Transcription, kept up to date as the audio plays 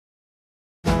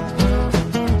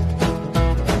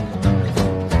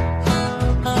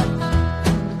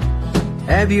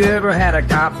Have you ever had a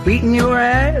cop beating your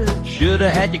ass? Shoulda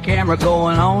had your camera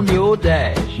going on your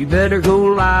dash. You better go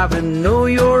live and know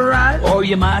your rights, or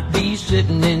you might be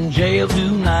sitting in jail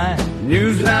tonight.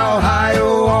 News Now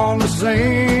Ohio on the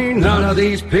scene. None of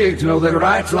these pigs know their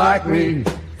rights like me.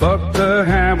 Fuck the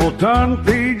Hamilton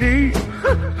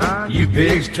PD. You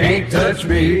pigs can't touch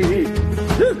me.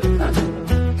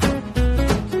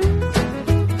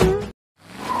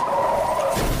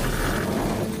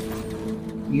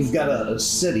 You've got a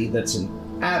city that's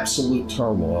in absolute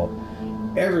turmoil.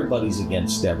 Everybody's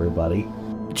against everybody.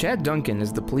 Chad Duncan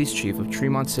is the police chief of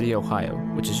Tremont City, Ohio,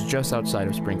 which is just outside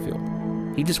of Springfield.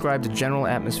 He described a general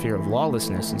atmosphere of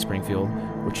lawlessness in Springfield,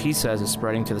 which he says is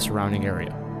spreading to the surrounding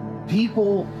area.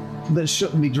 People that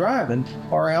shouldn't be driving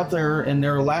are out there, and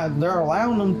they're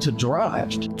allowing them to drive.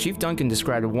 Chief Duncan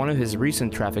described one of his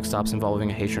recent traffic stops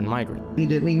involving a Haitian migrant. He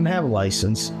didn't even have a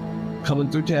license, coming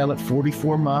through town at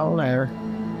 44 miles an hour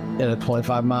in a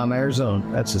 25-mile-an-hour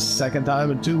zone. That's the second time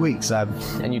in 2 weeks.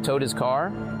 And you towed his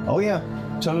car? Oh yeah,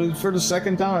 towed it for the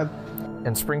second time.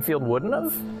 And Springfield wouldn't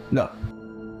have? No.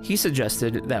 He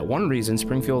suggested that one reason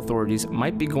Springfield authorities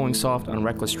might be going soft on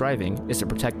reckless driving is to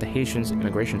protect the Haitians'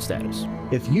 immigration status.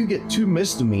 If you get 2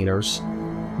 misdemeanors,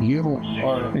 you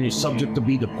are subject to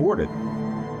be deported.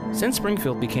 Since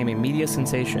Springfield became a media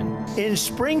sensation, in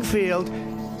Springfield,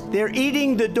 they're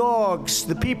eating the dogs.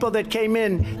 The people that came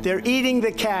in, they're eating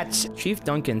the cats. Chief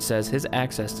Duncan says his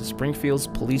access to Springfield's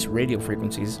police radio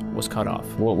frequencies was cut off.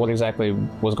 What exactly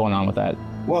was going on with that?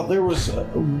 Well,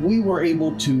 we were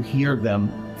able to hear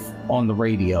them on the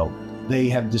radio. They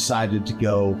have decided to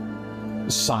go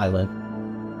silent.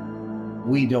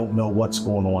 We don't know what's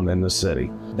going on in the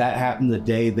city. That happened the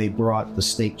day they brought the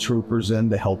state troopers in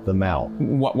to help them out.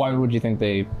 Why would you think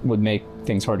they would make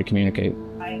things hard to communicate?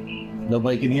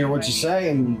 Nobody can hear what you say,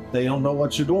 and they don't know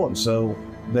what you're doing, so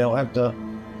they don't have to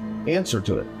answer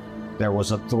to it. There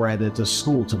was a threat at the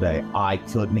school today. I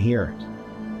couldn't hear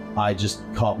it. I just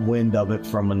caught wind of it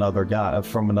from another guy,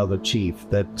 from another chief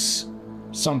that's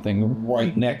something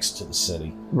right next to the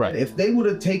city. Right. If they would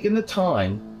have taken the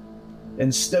time,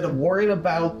 instead of worrying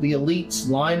about the elites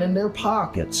lining their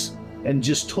pockets, and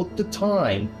just took the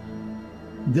time,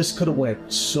 this could have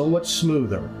went so much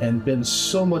smoother and been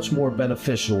so much more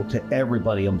beneficial to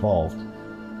everybody involved.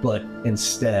 But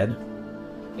instead,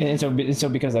 and so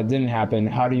because that didn't happen,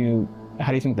 how do you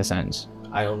think this ends?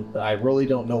 I really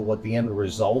don't know what the end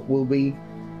result will be,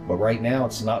 but right now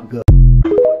it's not good.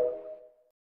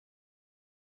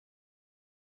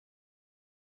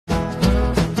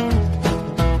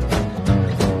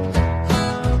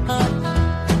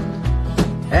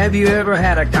 Have you ever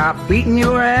had a cop beating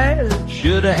your ass?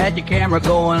 Shoulda had your camera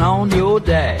going on your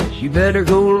dash. You better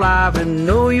go live and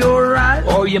know your rights,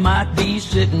 or you might be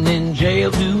sitting in jail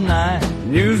tonight.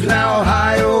 News Now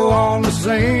Ohio on the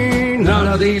scene. None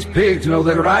of these pigs know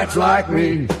their rights like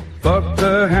me. Fuck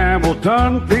the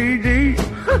Hamilton PD.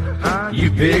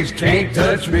 You pigs can't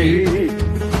touch me.